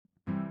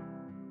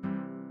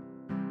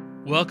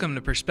Welcome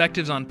to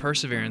Perspectives on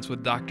Perseverance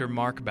with Dr.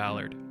 Mark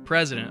Ballard,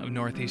 President of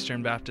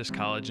Northeastern Baptist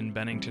College in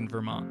Bennington,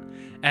 Vermont.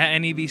 At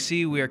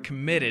NEBC, we are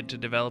committed to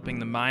developing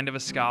the mind of a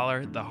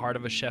scholar, the heart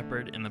of a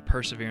shepherd, and the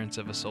perseverance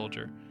of a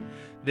soldier.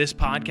 This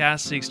podcast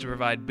seeks to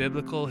provide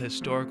biblical,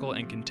 historical,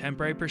 and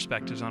contemporary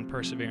perspectives on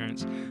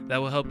perseverance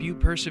that will help you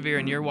persevere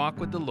in your walk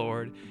with the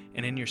Lord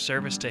and in your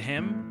service to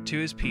Him, to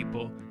His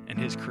people, and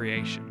His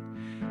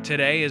creation.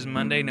 Today is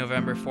Monday,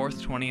 November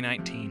 4th,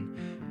 2019.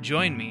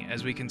 Join me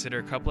as we consider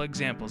a couple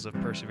examples of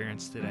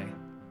perseverance today.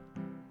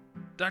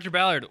 Dr.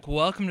 Ballard,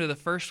 welcome to the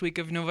first week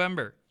of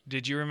November.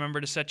 Did you remember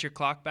to set your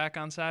clock back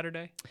on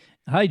Saturday?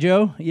 Hi,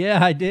 Joe.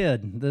 Yeah, I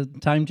did. The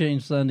time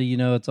change Sunday,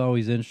 it's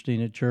always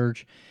interesting at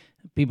church.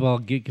 People all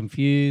get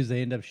confused.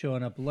 They end up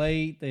showing up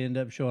late. They end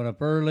up showing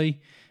up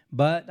early.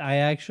 But I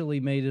actually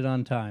made it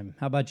on time.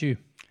 How about you?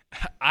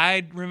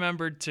 I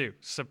remembered too.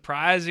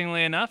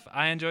 Surprisingly enough,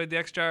 I enjoyed the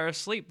extra hour of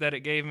sleep that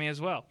it gave me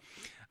as well.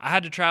 I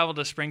had to travel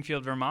to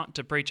Springfield, Vermont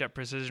to preach at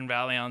Precision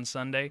Valley on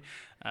Sunday,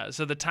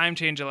 so the time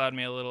change allowed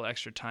me a little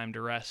extra time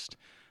to rest.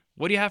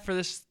 What do you have for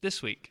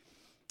this week?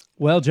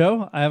 Well,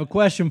 Joe, I have a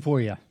question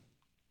for you.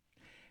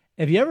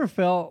 Have you ever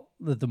felt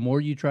that the more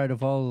you try to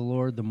follow the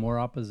Lord, the more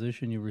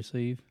opposition you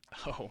receive?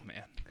 Oh,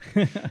 man.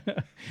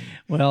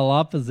 Well,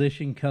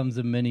 opposition comes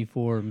in many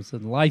forms,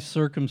 and life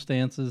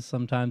circumstances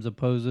sometimes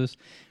oppose us,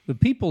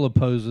 but people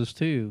oppose us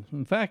too.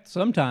 In fact,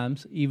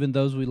 sometimes even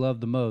those we love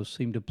the most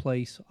seem to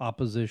place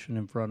opposition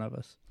in front of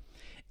us.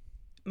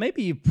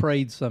 Maybe you've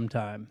prayed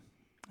sometime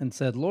and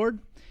said, Lord,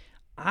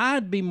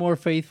 I'd be more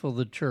faithful to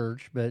the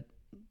church, but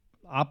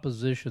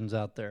opposition's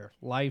out there.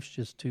 Life's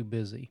just too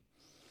busy.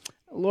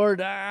 Lord,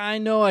 I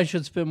know I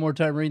should spend more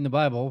time reading the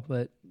Bible,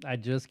 but I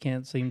just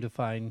can't seem to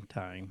find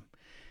time.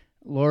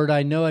 Lord,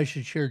 I know I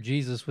should share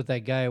Jesus with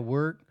that guy at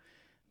work,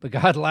 but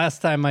God,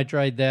 last time I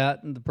tried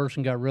that, and the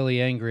person got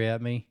really angry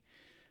at me.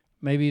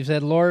 Maybe you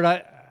said, Lord,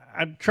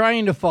 I'm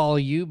trying to follow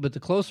you, but the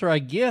closer I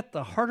get,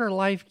 the harder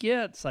life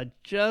gets. I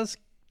just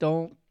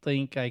don't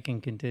think I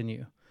can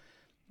continue.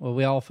 Well,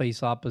 we all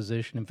face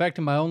opposition. In fact,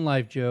 in my own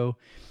life, Joe,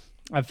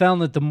 I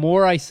found that the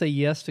more I say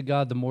yes to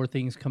God, the more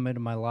things come into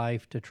my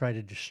life to try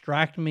to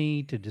distract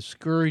me, to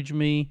discourage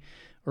me,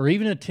 or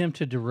even attempt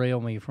to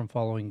derail me from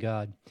following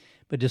God.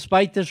 But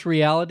despite this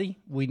reality,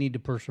 we need to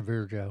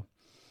persevere, Joe.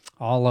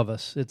 All of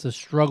us. It's a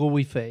struggle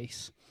we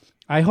face.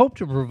 I hope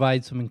to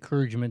provide some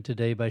encouragement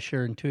today by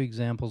sharing two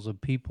examples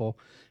of people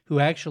who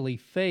actually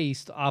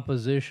faced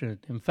opposition.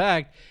 In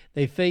fact,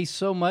 they faced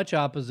so much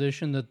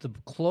opposition that the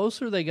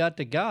closer they got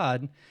to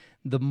God,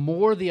 the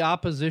more the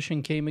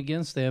opposition came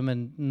against them,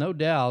 and no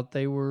doubt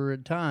they were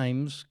at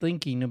times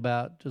thinking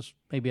about just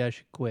maybe I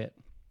should quit.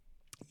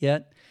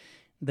 Yet,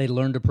 they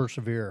learned to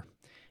persevere.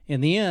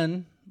 In the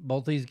end,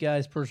 both these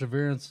guys'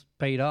 perseverance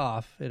paid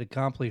off. It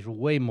accomplished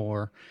way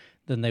more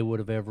than they would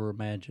have ever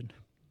imagined.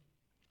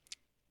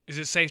 Is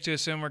it safe to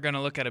assume we're going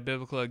to look at a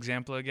biblical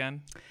example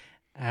again?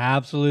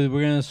 Absolutely.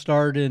 We're going to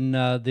start in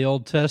the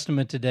Old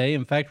Testament today.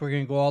 In fact, we're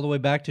going to go all the way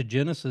back to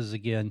Genesis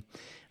again.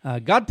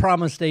 God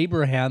promised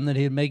Abraham that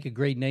he'd make a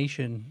great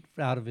nation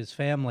out of his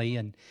family,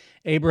 and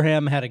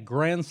Abraham had a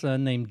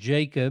grandson named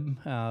Jacob.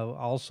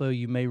 Also,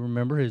 you may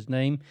remember his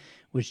name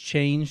was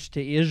changed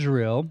to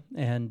Israel,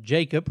 and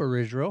Jacob, or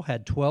Israel,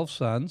 had 12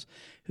 sons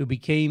who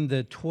became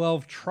the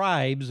 12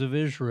 tribes of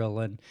Israel.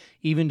 And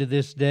even to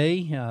this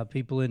day,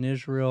 people in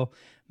Israel,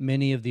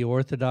 many of the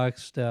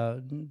Orthodox,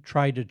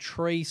 try to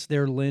trace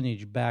their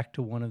lineage back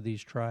to one of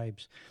these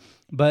tribes.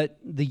 But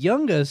the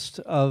youngest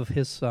of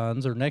his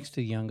sons, or next to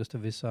the youngest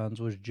of his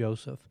sons, was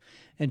Joseph.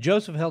 And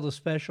Joseph held a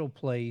special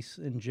place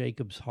in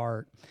Jacob's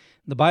heart.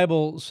 The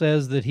Bible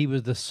says that he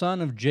was the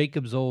son of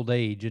Jacob's old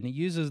age, and it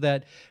uses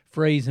that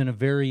phrase in a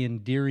very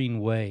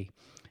endearing way.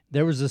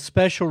 There was a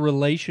special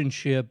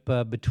relationship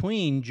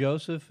between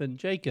Joseph and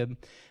Jacob,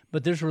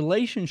 but this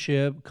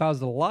relationship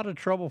caused a lot of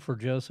trouble for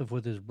Joseph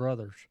with his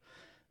brothers.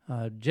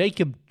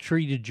 Jacob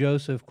treated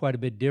Joseph quite a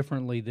bit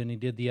differently than he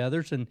did the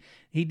others, and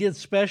he did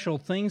special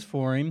things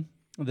for him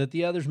that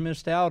the others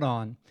missed out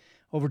on.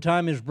 Over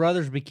time, his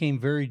brothers became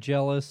very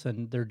jealous,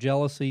 and their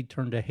jealousy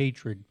turned to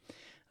hatred.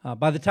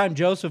 By the time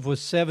Joseph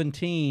was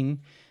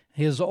 17,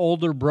 his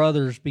older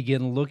brothers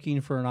began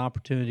looking for an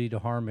opportunity to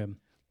harm him.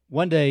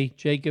 One day,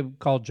 Jacob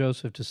called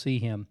Joseph to see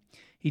him.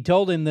 He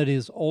told him that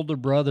his older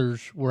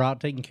brothers were out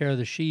taking care of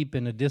the sheep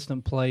in a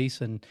distant place,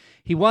 and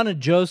he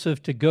wanted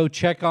Joseph to go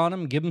check on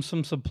him, give him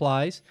some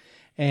supplies,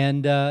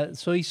 and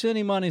so he sent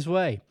him on his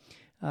way.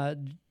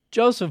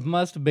 Joseph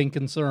must have been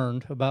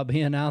concerned about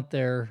being out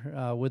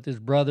there with his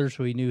brothers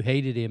who he knew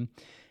hated him,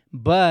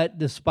 but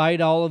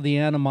despite all of the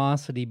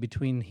animosity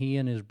between he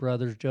and his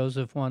brothers,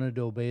 Joseph wanted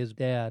to obey his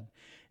dad,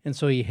 and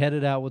so he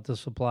headed out with the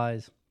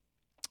supplies.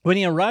 When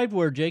he arrived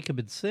where Jacob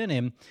had sent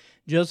him,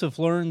 Joseph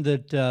learned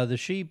that the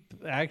sheep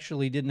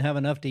actually didn't have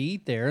enough to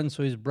eat there, and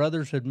so his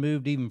brothers had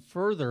moved even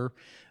further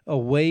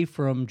away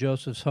from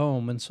Joseph's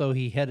home, and so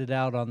he headed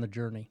out on the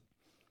journey.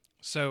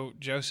 So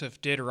Joseph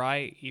did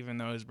right, even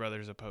though his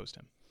brothers opposed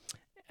him.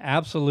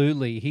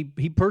 Absolutely.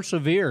 He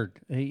persevered.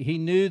 He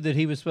knew that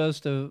he was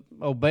supposed to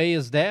obey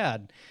his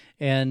dad,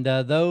 And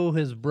though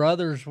his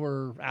brothers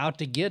were out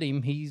to get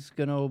him, he's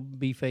going to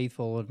be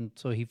faithful, and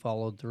so he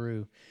followed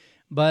through.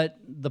 But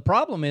the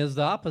problem is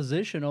the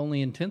opposition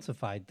only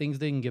intensified. Things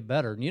didn't get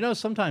better. And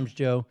sometimes,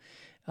 Joe,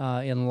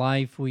 in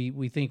life,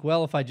 we think,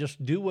 well, if I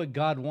just do what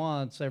God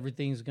wants,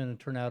 everything's going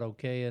to turn out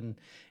okay,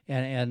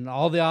 and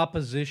all the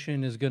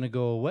opposition is going to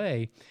go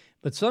away.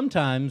 But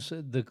sometimes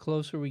the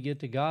closer we get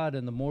to God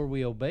and the more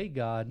we obey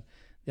God,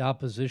 the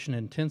opposition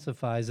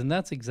intensifies, and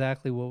that's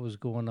exactly what was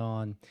going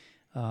on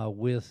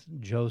with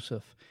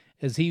Joseph.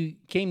 As he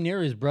came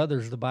near his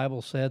brothers, the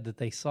Bible said that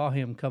they saw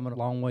him coming a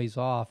long ways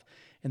off,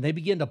 and they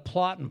began to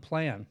plot and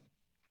plan.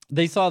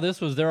 They saw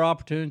this was their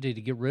opportunity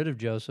to get rid of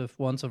Joseph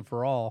once and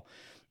for all.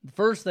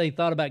 First, they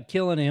thought about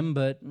killing him,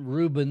 but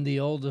Reuben,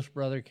 the oldest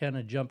brother, kind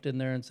of jumped in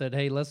there and said,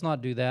 hey, let's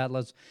not do that.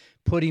 Let's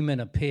put him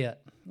in a pit.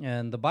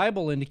 And the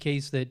Bible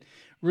indicates that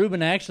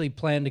Reuben actually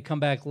planned to come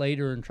back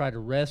later and try to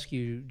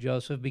rescue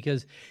Joseph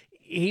because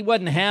he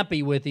wasn't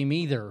happy with him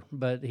either,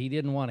 but he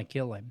didn't want to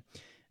kill him.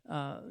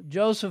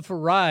 Joseph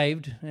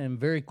arrived, and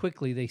very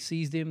quickly they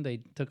seized him.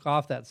 They took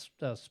off that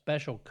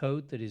special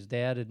coat that his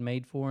dad had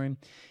made for him,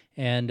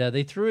 and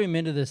they threw him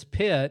into this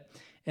pit.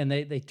 And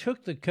they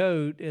took the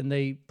coat and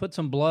they put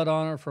some blood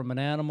on it from an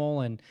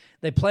animal, and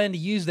they planned to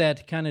use that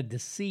to kind of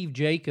deceive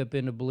Jacob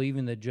into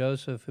believing that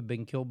Joseph had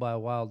been killed by a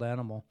wild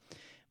animal.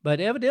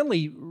 But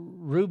evidently,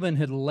 Reuben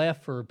had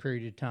left for a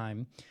period of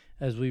time,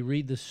 as we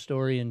read the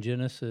story in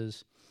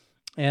Genesis.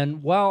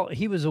 And while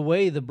he was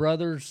away, the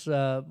brothers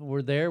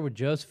were there with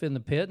Joseph in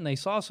the pit, and they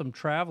saw some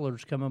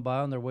travelers coming by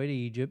on their way to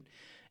Egypt.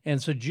 And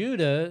so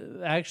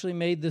Judah actually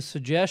made the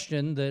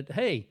suggestion that,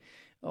 hey,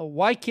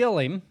 why kill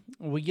him?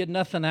 We get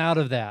nothing out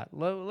of that.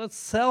 Let's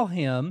sell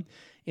him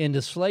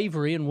into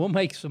slavery, and we'll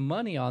make some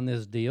money on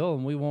this deal,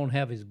 and we won't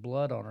have his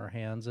blood on our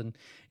hands.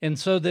 And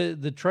so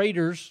the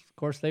traders, of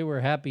course, they were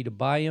happy to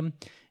buy him,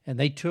 and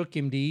they took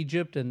him to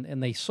Egypt,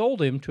 and they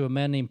sold him to a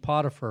man named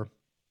Potiphar.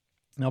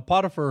 Now,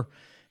 Potiphar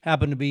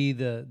happened to be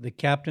the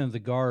captain of the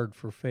guard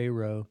for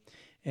Pharaoh.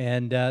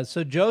 And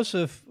so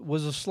Joseph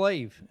was a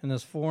slave in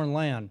this foreign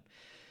land.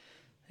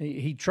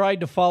 He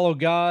tried to follow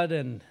God,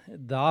 and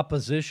the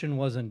opposition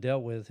wasn't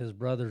dealt with. His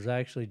brothers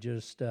actually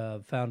just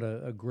found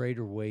a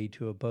greater way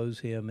to oppose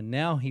him, and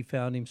now he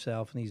found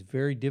himself in these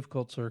very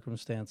difficult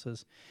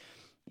circumstances.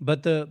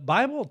 But the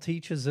Bible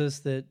teaches us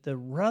that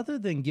rather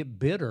than get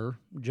bitter,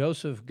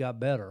 Joseph got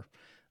better.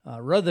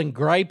 Rather than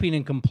griping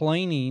and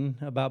complaining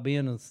about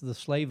being the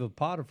slave of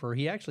Potiphar,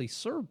 he actually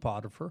served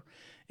Potiphar,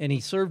 and he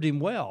served him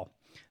well.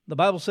 The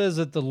Bible says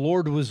that the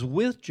Lord was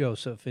with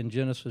Joseph in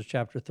Genesis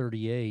chapter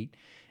 38,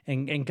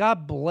 and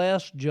God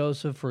blessed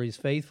Joseph for his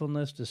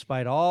faithfulness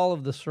despite all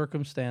of the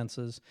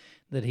circumstances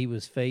that he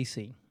was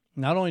facing.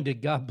 Not only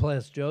did God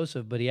bless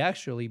Joseph, but he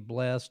actually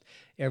blessed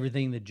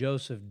everything that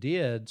Joseph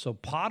did. So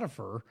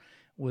Potiphar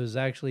was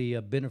actually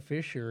a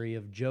beneficiary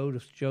of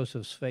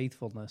Joseph's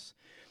faithfulness.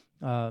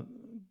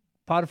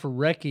 Potiphar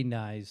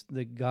recognized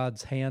that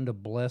God's hand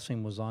of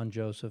blessing was on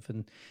Joseph,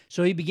 and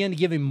so he began to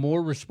give him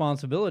more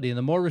responsibility. And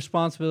the more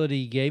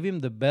responsibility he gave him,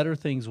 the better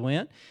things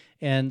went.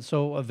 And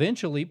so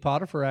eventually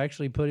Potiphar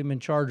actually put him in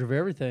charge of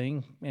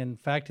everything, in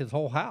fact, his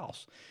whole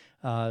house.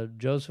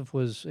 Joseph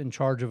was in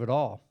charge of it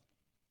all.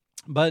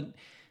 But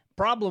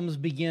problems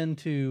began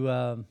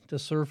to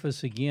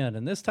surface again,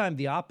 and this time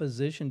the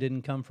opposition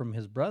didn't come from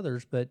his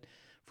brothers, but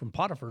from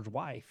Potiphar's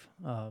wife.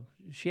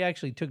 She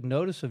actually took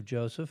notice of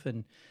Joseph,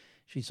 and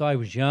she saw he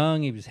was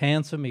young, he was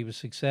handsome, he was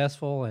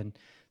successful, and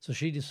so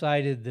she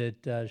decided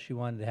that she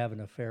wanted to have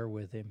an affair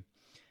with him.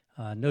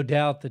 No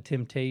doubt the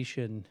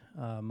temptation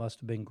must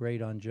have been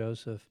great on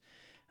Joseph.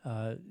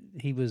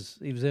 He was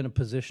in a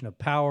position of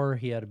power.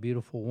 He had a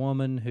beautiful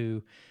woman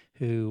who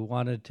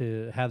wanted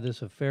to have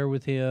this affair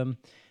with him,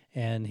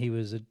 and he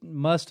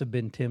must have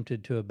been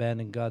tempted to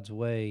abandon God's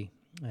way.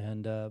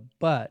 And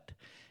but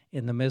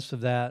in the midst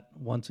of that,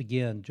 once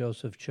again,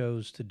 Joseph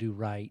chose to do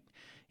right.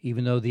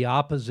 Even though the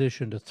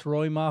opposition to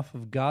throw him off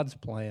of God's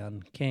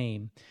plan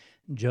came,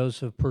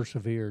 Joseph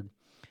persevered.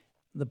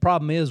 The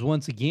problem is,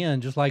 once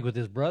again, just like with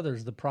his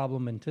brothers, the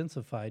problem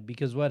intensified,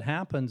 because what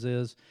happens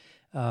is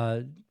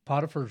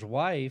Potiphar's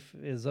wife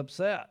is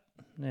upset,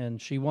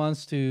 and she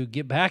wants to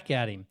get back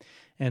at him.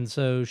 And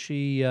so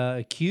she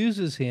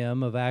accuses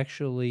him of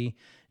actually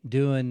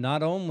doing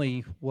not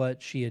only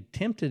what she had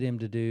tempted him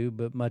to do,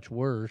 but much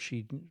worse,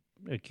 she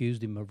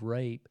accused him of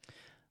rape.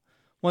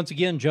 Once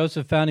again,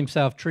 Joseph found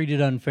himself treated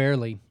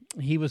unfairly.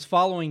 He was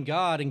following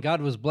God, and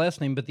God was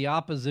blessing him, but the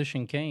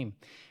opposition came.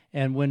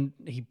 And when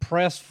he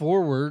pressed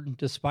forward,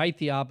 despite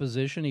the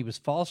opposition, he was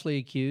falsely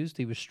accused.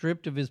 He was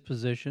stripped of his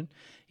position.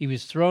 He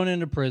was thrown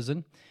into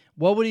prison.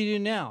 What would he do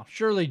now?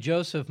 Surely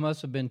Joseph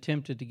must have been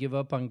tempted to give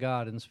up on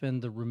God and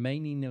spend the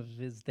remaining of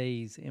his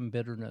days in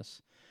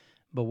bitterness.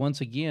 But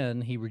once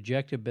again, he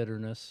rejected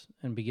bitterness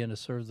and began to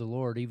serve the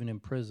Lord, even in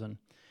prison.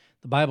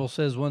 The Bible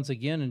says once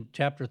again in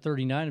chapter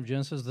 39 of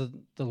Genesis that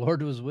the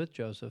Lord was with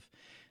Joseph.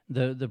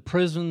 The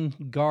prison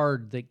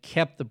guard that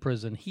kept the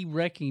prison, he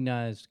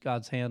recognized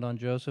God's hand on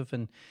Joseph,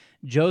 and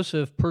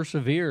Joseph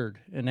persevered.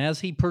 And as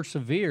he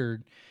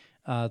persevered,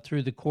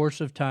 Through the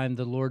course of time,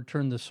 the Lord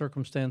turned the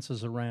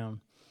circumstances around.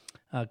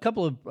 A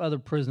couple of other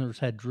prisoners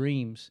had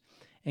dreams,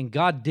 and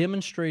God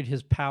demonstrated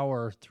his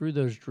power through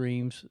those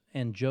dreams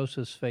and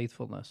Joseph's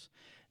faithfulness.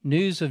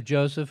 News of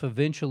Joseph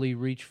eventually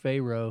reached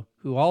Pharaoh,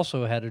 who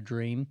also had a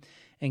dream,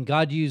 and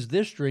God used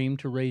this dream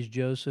to raise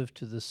Joseph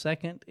to the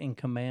second in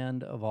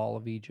command of all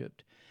of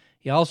Egypt.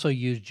 He also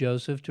used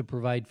Joseph to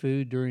provide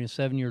food during a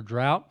 7-year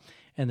drought,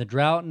 and the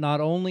drought not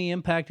only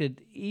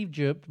impacted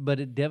Egypt, but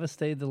it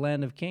devastated the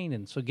land of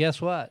Canaan. So guess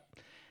what?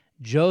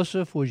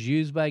 Joseph was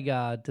used by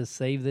God to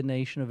save the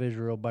nation of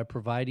Israel by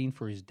providing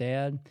for his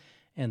dad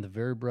and the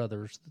very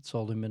brothers that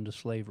sold him into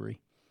slavery.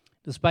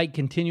 Despite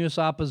continuous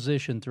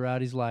opposition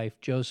throughout his life,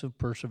 Joseph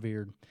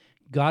persevered.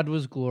 God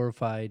was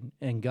glorified,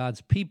 and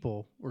God's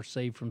people were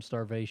saved from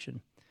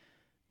starvation.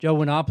 Joe,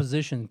 when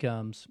opposition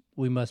comes,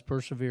 we must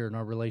persevere in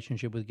our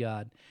relationship with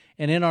God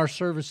and in our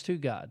service to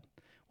God.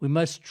 We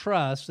must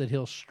trust that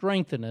he'll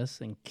strengthen us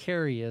and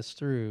carry us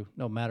through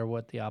no matter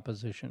what the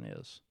opposition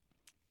is.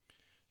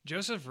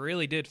 Joseph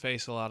really did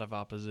face a lot of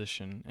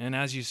opposition, and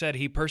as you said,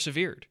 he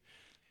persevered.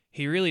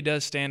 He really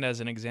does stand as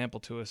an example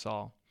to us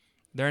all.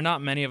 There are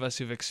not many of us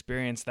who've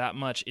experienced that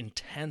much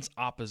intense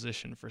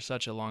opposition for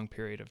such a long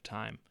period of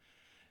time.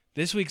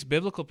 This week's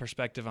biblical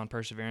perspective on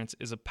perseverance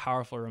is a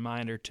powerful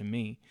reminder to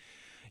me.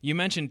 You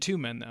mentioned 2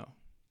 men,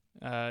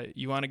 though.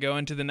 You want to go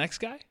into the next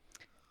guy?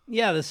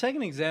 Yeah, the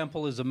second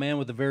example is a man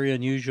with a very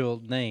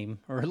unusual name,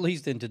 or at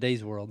least in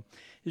today's world.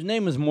 His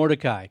name was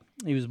Mordecai.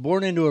 He was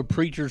born into a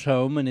preacher's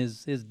home, and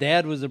his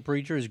dad was a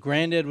preacher. His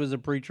granddad was a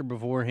preacher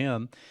before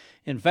him.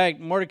 In fact,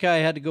 Mordecai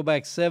had to go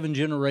back 7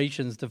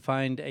 generations to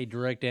find a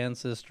direct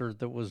ancestor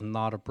that was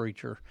not a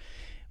preacher.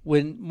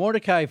 When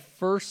Mordecai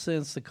first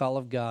sensed the call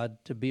of God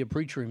to be a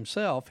preacher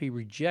himself, he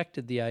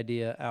rejected the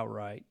idea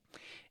outright.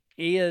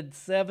 He had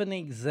 7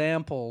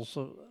 examples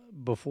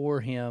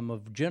before him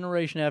of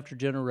generation after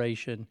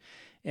generation,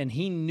 and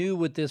he knew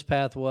what this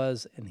path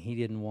was, and he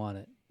didn't want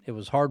it. It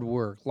was hard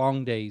work,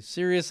 long days,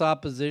 serious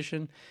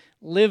opposition,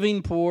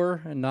 living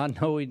poor, and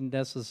not knowing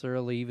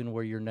necessarily even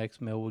where your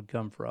next meal would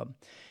come from.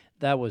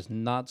 That was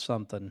not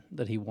something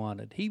that he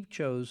wanted. He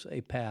chose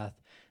a path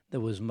that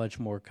was much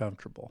more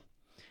comfortable.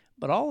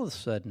 But all of a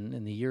sudden,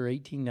 in the year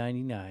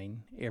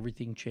 1899,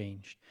 everything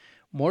changed.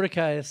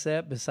 Mordecai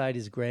sat beside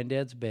his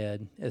granddad's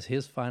bed as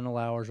his final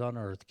hours on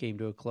earth came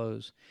to a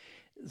close.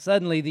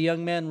 Suddenly, the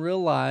young man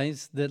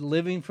realized that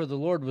living for the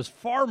Lord was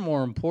far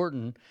more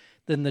important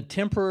than the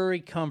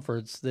temporary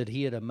comforts that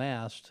he had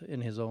amassed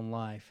in his own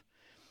life.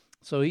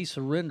 So he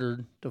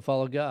surrendered to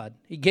follow God.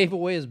 He gave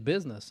away his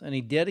business, and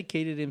he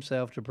dedicated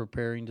himself to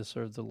preparing to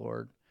serve the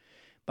Lord.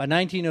 By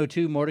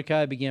 1902,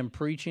 Mordecai began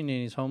preaching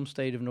in his home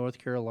state of North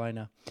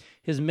Carolina.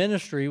 His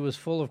ministry was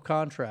full of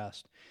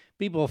contrast.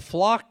 People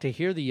flocked to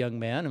hear the young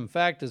man. In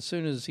fact, as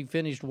soon as he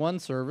finished one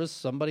service,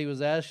 somebody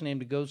was asking him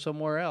to go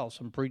somewhere else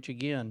and preach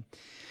again.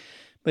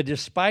 But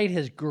despite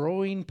his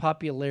growing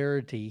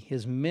popularity,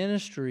 his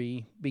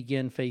ministry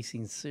began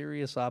facing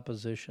serious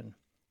opposition.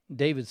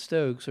 David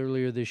Stokes,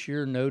 earlier this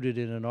year, noted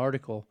in an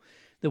article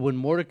that when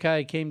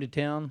Mordecai came to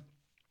town,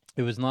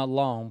 it was not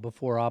long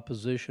before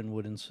opposition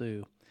would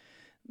ensue.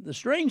 The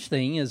strange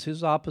thing is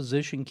his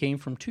opposition came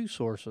from 2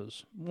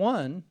 sources.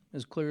 One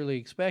is clearly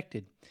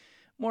expected.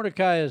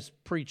 Mordecai has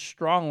preached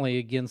strongly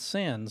against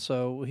sin,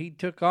 so he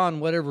took on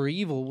whatever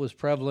evil was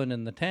prevalent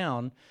in the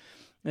town,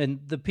 and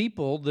the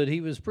people that he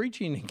was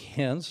preaching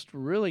against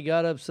really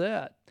got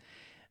upset.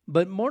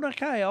 But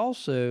Mordecai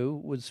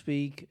also would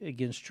speak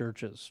against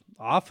churches.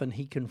 Often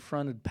he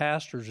confronted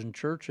pastors and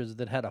churches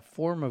that had a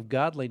form of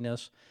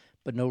godliness,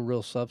 but no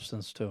real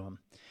substance to them.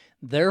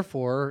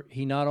 Therefore,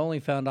 he not only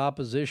found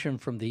opposition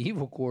from the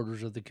evil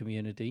quarters of the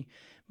community,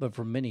 but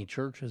from many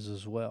churches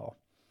as well.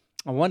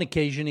 On one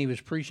occasion, he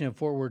was preaching in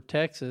Fort Worth,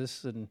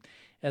 Texas, and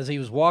as he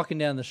was walking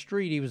down the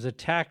street, he was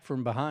attacked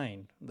from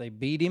behind. They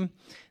beat him,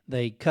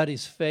 they cut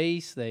his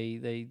face,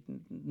 they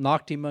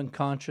knocked him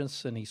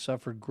unconscious, and he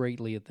suffered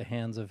greatly at the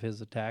hands of his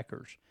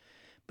attackers.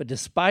 But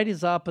despite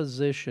his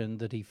opposition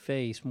that he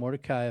faced,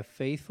 Mordecai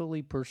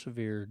faithfully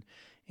persevered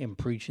in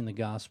preaching the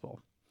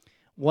gospel.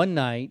 One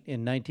night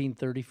in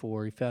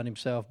 1934, he found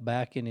himself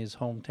back in his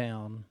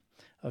hometown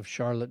of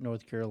Charlotte,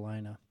 North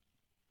Carolina.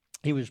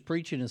 He was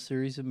preaching a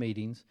series of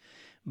meetings,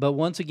 but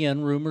once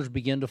again, rumors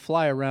began to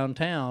fly around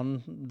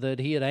town that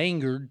he had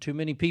angered too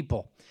many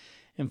people.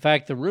 In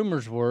fact, the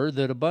rumors were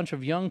that a bunch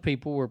of young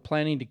people were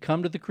planning to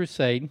come to the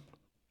crusade,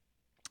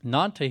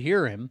 not to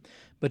hear him,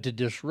 but to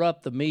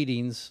disrupt the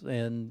meetings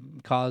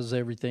and cause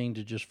everything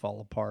to just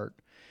fall apart.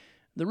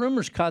 The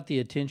rumors caught the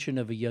attention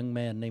of a young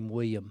man named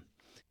William.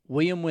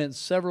 William went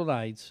several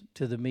nights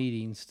to the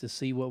meetings to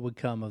see what would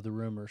come of the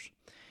rumors.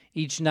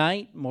 Each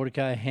night,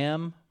 Mordecai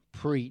Ham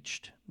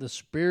preached. The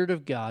Spirit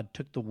of God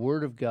took the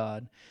Word of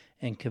God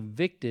and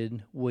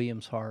convicted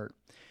William's heart.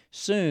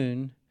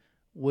 Soon,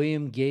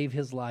 William gave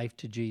his life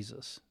to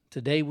Jesus.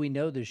 Today, we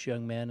know this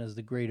young man as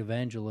the great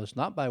evangelist,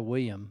 not by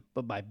William,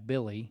 but by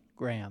Billy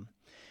Graham.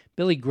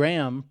 Billy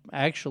Graham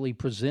actually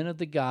presented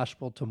the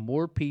gospel to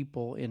more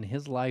people in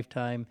his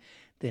lifetime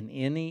than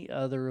any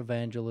other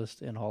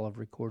evangelist in all of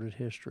recorded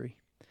history.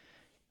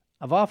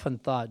 I've often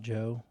thought,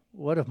 Joe,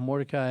 what if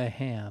Mordecai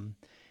Ham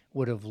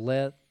would have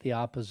let the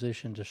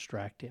opposition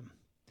distract him?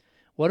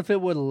 What if he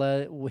would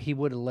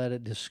have let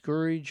it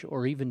discourage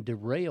or even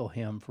derail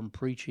him from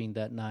preaching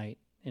that night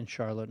in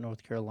Charlotte,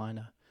 North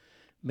Carolina?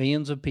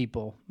 Millions of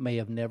people may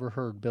have never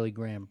heard Billy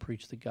Graham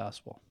preach the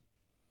gospel.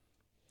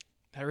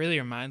 That really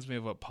reminds me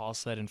of what Paul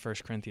said in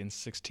 1 Corinthians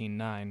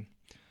 16:9.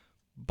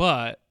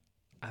 But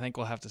I think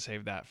we'll have to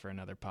save that for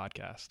another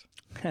podcast.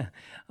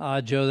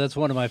 Joe, that's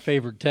one of my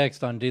favorite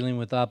texts on dealing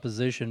with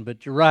opposition,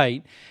 but you're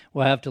right.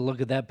 We'll have to look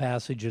at that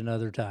passage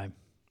another time.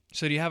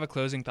 So do you have a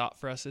closing thought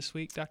for us this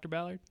week, Dr.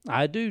 Ballard?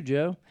 I do,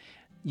 Joe.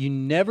 You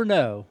never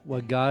know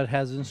what God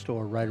has in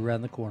store right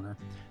around the corner.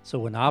 So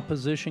when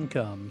opposition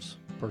comes,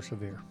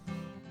 persevere.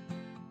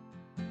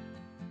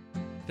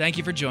 Thank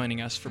you for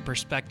joining us for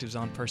Perspectives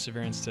on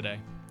Perseverance today.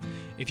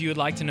 If you would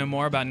like to know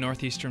more about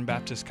Northeastern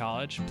Baptist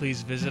College,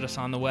 please visit us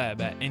on the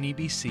web at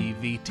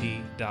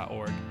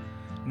nebcvt.org.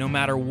 No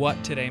matter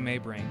what today may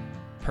bring,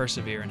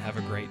 persevere and have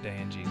a great day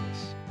in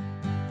Jesus.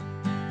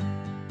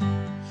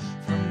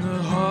 From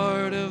the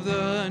heart of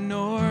the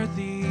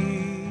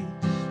Northeast,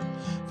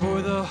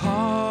 for the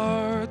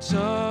hearts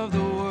of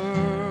the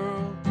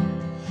world,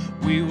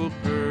 we will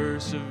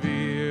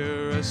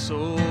persevere as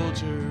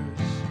soldiers.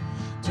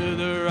 To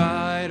the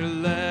right or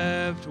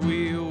left,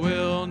 we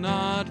will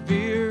not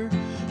veer.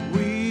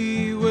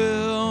 We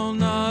will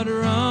not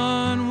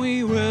run,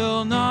 we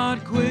will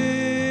not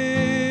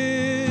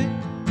quit.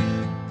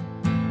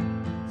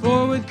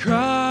 For with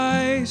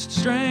Christ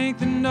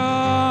strength and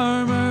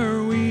armor,